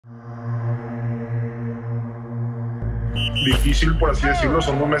difícil, por así decirlo.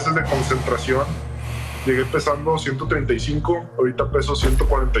 Son 2 meses de concentración. Llegué pesando 135, ahorita peso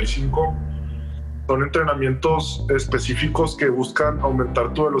 145. Son entrenamientos específicos que buscan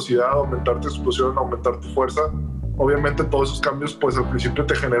aumentar tu velocidad, aumentar tu explosión, aumentar tu fuerza. Obviamente todos esos cambios pues al principio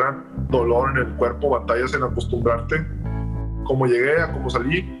te generan dolor en el cuerpo, batallas en acostumbrarte. Como llegué a como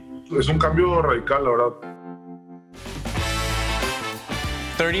salí, es un cambio radical, la verdad.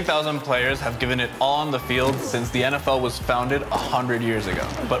 30,000 players have given it all on the field since the NFL was founded 100 years ago,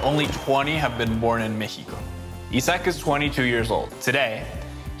 but only 20 have been born in Mexico. Isaac is 22 years old. Today,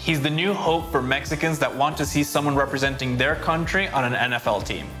 he's the new hope for Mexicans that want to see someone representing their country on an NFL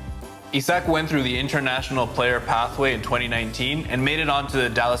team. Isaac went through the international player pathway in 2019 and made it onto the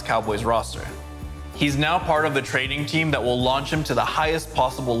Dallas Cowboys roster. He's now part of the training team that will launch him to the highest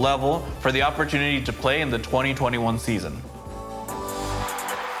possible level for the opportunity to play in the 2021 season.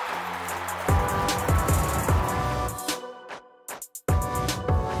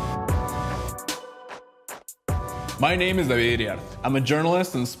 My name is David Iriart. I'm a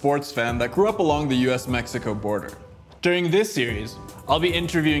journalist and sports fan that grew up along the US-Mexico border. During this series, I'll be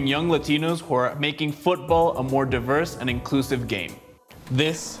interviewing young Latinos who are making football a more diverse and inclusive game.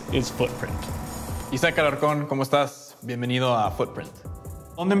 This is Footprint. Isaac Alarcón, ¿cómo estás? Bienvenido a Footprint.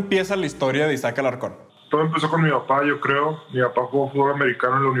 ¿Dónde empieza la historia de Isaac Alarcón? Todo empezó con mi papá, yo creo. Mi papá jugó fútbol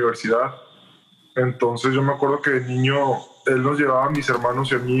americano en la universidad. Entonces yo me acuerdo que de niño él nos llevaba a mis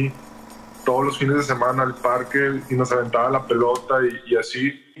hermanos y a mí todos los fines de semana al parque y nos aventaba la pelota y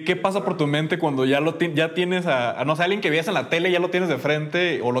así. ¿Qué pasa por tu mente cuando ya tienes a no sé, alguien que veías en la tele, ya lo tienes de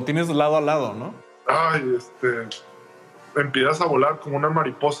frente o lo tienes lado a lado, ¿no? Ay, empiezas a volar como una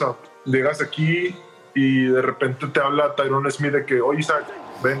mariposa. Llegas aquí y de repente te habla Tyrone Smith de que, oye Isaac,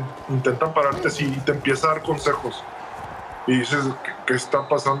 ven, intenta pararte así, y te empieza a dar consejos. Y dices, ¿qué está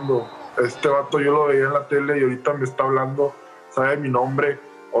pasando? Este vato yo lo veía en la tele y ahorita me está hablando, sabe mi nombre.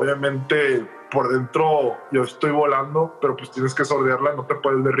 Obviamente por dentro yo estoy volando, pero pues tienes que sordearla, no te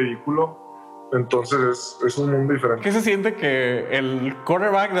puedes ver ridículo. Entonces es un mundo diferente. ¿Qué se siente que el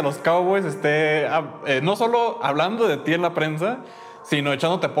quarterback de los Cowboys esté no solo hablando de ti en la prensa, sino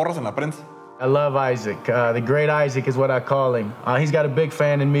echándote porras en la prensa? I love Isaac. The great Isaac is what I call him. He's got a big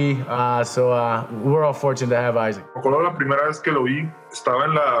fan in me, so we're all fortunate to have Isaac. Me acuerdo la primera vez que lo vi, estaba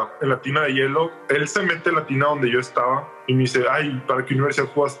en la tina de hielo. Él se mete en la tina donde yo estaba y me dice, ay, ¿para qué universidad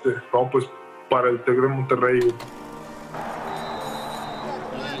jugaste? No, pues para el TEC de Monterrey.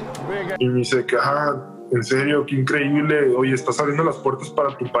 Y me dice que, en serio, qué increíble. Oye, estás abriendo las puertas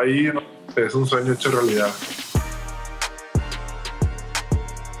para tu país. Es un sueño hecho realidad.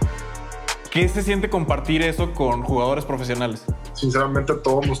 ¿Qué se siente compartir eso con jugadores profesionales? Sinceramente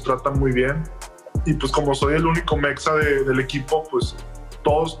todos nos tratan muy bien y pues como soy el único mexa del equipo, pues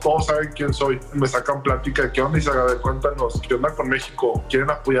todos saben quién soy. Me sacan plática, ¿qué onda Isaac? A ver, cuéntanos, ¿qué onda con México?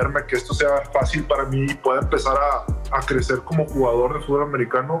 ¿Quieren apoyarme a que esto sea fácil para mí y pueda empezar a crecer como jugador de fútbol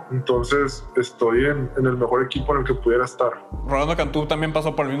americano? Entonces estoy en el mejor equipo en el que pudiera estar. Rolando Cantú también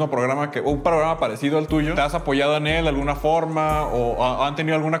pasó por el mismo programa, un programa parecido al tuyo. ¿Te has apoyado en él de alguna forma o han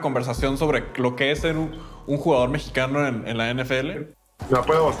tenido alguna conversación sobre lo que es ser un jugador mexicano en la NFL? Me ha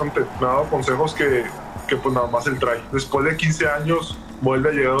apoyado bastante, me ha dado consejos que pues nada más él trae. Después de 15 años vuelve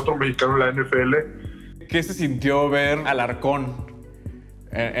a llegar otro mexicano en la NFL. ¿Qué se sintió ver a Alarcón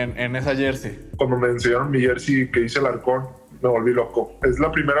en esa jersey? Cuando me enseñaron mi jersey que dice Alarcón, me volví loco. Es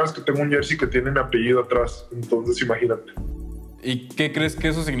la primera vez que tengo un jersey que tiene mi apellido atrás, entonces imagínate. ¿Y qué crees que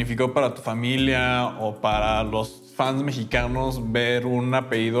eso significó para tu familia o para los fans mexicanos ver un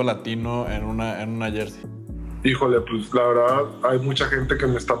apellido latino en una jersey? Híjole, pues la verdad hay mucha gente que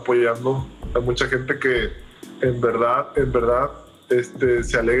me está apoyando, hay mucha gente que en verdad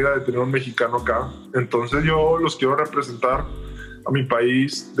se alegra de tener un mexicano acá. Entonces yo los quiero representar a mi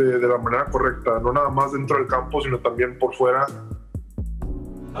país de la manera correcta, no nada más dentro del campo, sino también por fuera.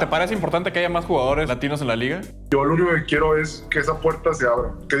 ¿Te parece importante que haya más jugadores latinos en la liga? Yo lo único que quiero es que esa puerta se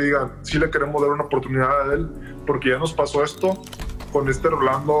abra, que digan, sí le queremos dar una oportunidad a él, porque ya nos pasó esto con este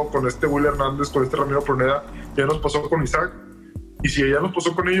Rolando, con este Will Hernández, con este Ramiro Proneda, ya nos pasó con Isaac, y si ya nos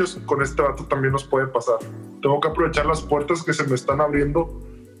pasó con ellos, con este vato también nos puede pasar. Tengo que aprovechar las puertas que se me están abriendo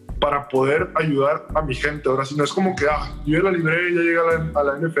para poder ayudar a mi gente. Ahora, si no es como que, yo ya la libré, ya llegué a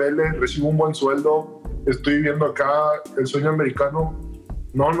la NFL, recibo un buen sueldo, estoy viviendo acá el sueño americano.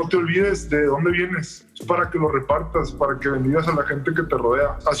 No te olvides de dónde vienes. Es para que lo repartas, para que bendigas a la gente que te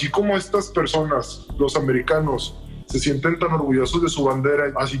rodea. Así como estas personas, los americanos, se sienten tan orgullosos de su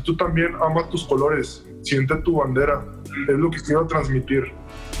bandera, así tú también amas tus colores, siente tu bandera. Es lo que quiero transmitir.